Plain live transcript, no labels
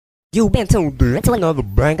You've been tuned to another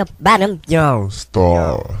banger by them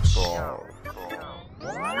Yungstarz.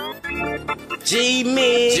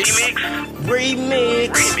 G-Mix,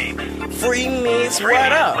 Remix, Free Mix,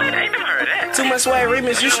 what up? Too Much Swagg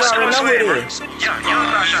Remix, you should already know who it is.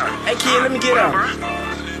 Hey kid, let me get up.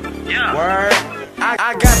 Word.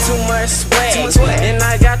 I got too much swag, and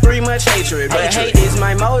I got too much hatred, but hate is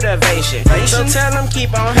my motivation. So tell them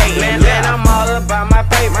keep on hating, man, I'm all about my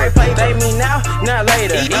paper. Thank me now, not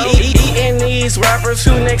later. Eating these rappers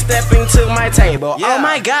who next stepping to my table. Oh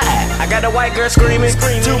my god, I got a white girl screaming,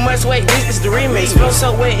 too much weight, this is the remix. Flow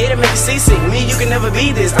so wet, it'll make you seasick. Me, you can never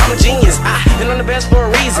be this, I'm a genius, and I'm the best for a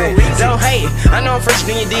reason. Don't hate, I know I'm fresher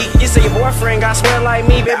than your D. You say your boyfriend got sweat like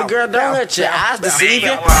me, baby girl, don't let your eyes deceive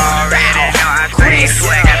you.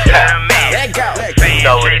 Let go. You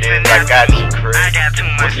know what it is, I got you, Chris. I got too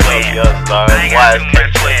much swag. Yungstarz,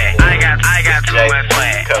 Y.S.K. I got too much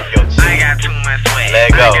swag. I got too much swag.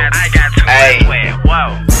 Let go. I got too much swag.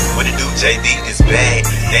 Whoa. What it do, Jaydee is bad.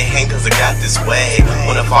 They hang cause I got this swag.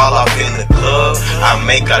 When I fall off in the club, I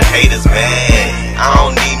make all the haters mad. I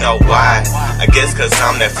don't need no why. I guess cause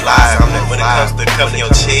I'm that fly. When it comes to cuffing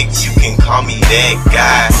your chick, you can call me that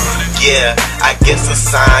guy. Yeah, I guess a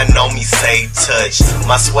sign on me say touch.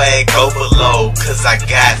 My swag go below cause I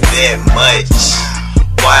got that much.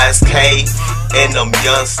 Y.S.K. and them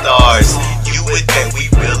Yungstarz. You would think we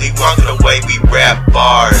really want the way we rap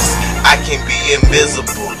bars. I can be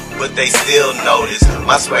invisible, but they still notice.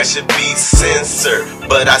 My swag should be censored,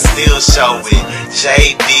 but I still show it.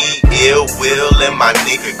 Jaydee, Ill Will, and my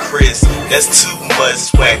nigga Chris. That's too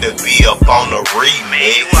much swag to be up on the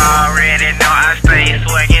remix. You already know I stay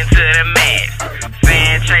swagging to the max.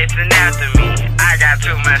 Fan chasing after me. I got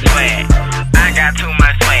too much swag. I got too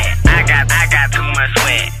much swag. I got too much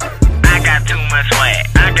swag. I got too much swag.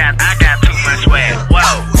 I got too much swag.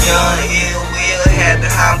 Whoa. Young Ill Will had to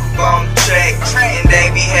hop up on the track, and they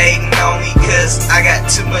be hating on me cause I got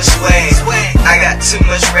too much swag. I got too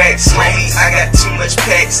much racks, homie. I got too much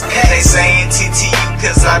packs. And they saying TTU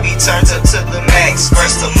cause I be turned up to the max.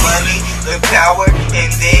 First the money, the power,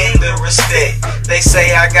 and then the respect. They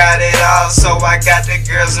say I got it all, so I got the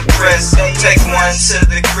girls impressed. Take one to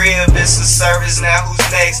the crib, it's a service, now who's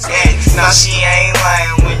next? And now she ain't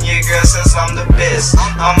lying when your girl says I'm the best.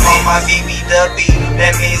 I'm on my BBW,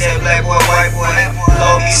 that means that black boy, white boy.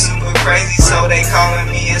 Oh, me super crazy, so they calling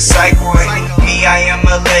me a psych boy. Me, I am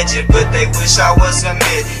a legend, but they wish I was a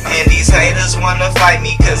myth. And these haters wanna fight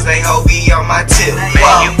me cause they hoe be on my tip. Man,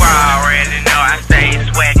 you already know I stay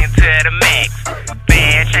swagging to the max.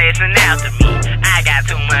 Band chasing after me. I got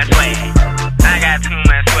too much swag. I got too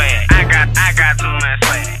much swag. I got too much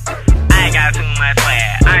swag. I got too much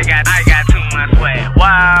swag. I got too much swag.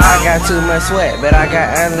 Wow. I got too much sweat, but I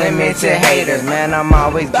got unlimited haters. Man, I'm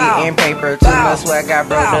always getting paper. Too much swag, I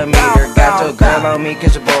broke the meter. Got your girl on me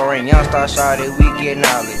cause you're boring. Yungstarz shorty, we get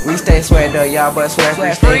knowledge. We stay sweat though, y'all but sweat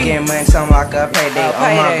free. Stay getting money, some like a payday.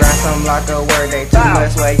 On my grind, some like a word day. Too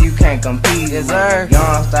much swag, you can't compete.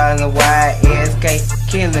 Yungstarz and Y.S.K.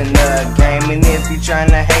 killing the game. And if you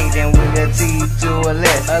tryna hate, then we'll teach you a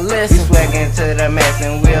lesson. We swagging to the mess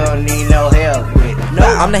and we don't need no help with it.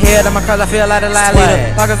 I'm the head of my cause I feel like a line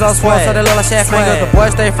leader. Pockets all swole, so they look like chef fingers. The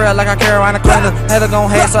boys stay frail like a Carolina cleaner. Haters gon'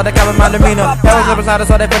 hate, so they cover my demeanor. Haters live beside us,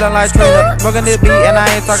 so they feelin' like Trina. Smoking this beat, and I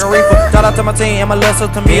ain't talking reefer. Shout out to my team and my little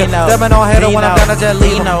sister Mia. Steppin' on hater when I'm done, I just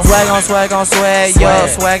leave them. Swag on swag on swag, yo.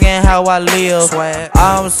 Swaggin' how I live.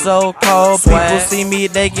 I'm so cold, people see me,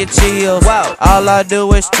 they get chills. All I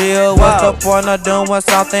do is chill. What's the point of doing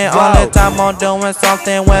something? Only time I'm doing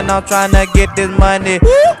something when I'm tryna get this money.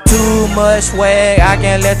 Too much swag, I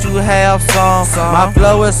can't let you have some. My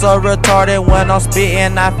flow is so retarded when I'm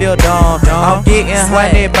spitting, I feel dumb. I'm getting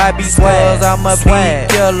hunted by B-Swells, I'm a beat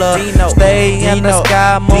killer. Stay in the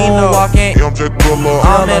sky, moonwalking.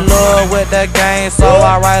 I'm in love with the game, so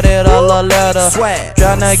I write it a little letter.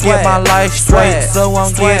 Tryna get my life straight, so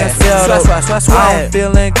I'm getting settled. I'm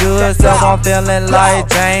feeling good, so I'm feeling like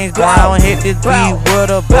James Brown. Hit this beat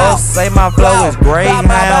with a bus, say my flow is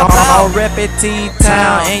Greyhound. I'm rep it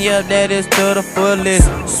T-Town, and your daddy's to the fullest.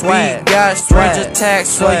 Sweet got strange attacks,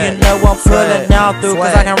 so you know I'm pulling down through,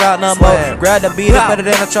 cause I can rap no more. Grab the beat up better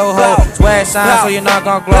than a chokehold. Swag shine, so you're not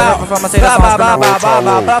gonna glow. Before I say that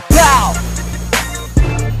song,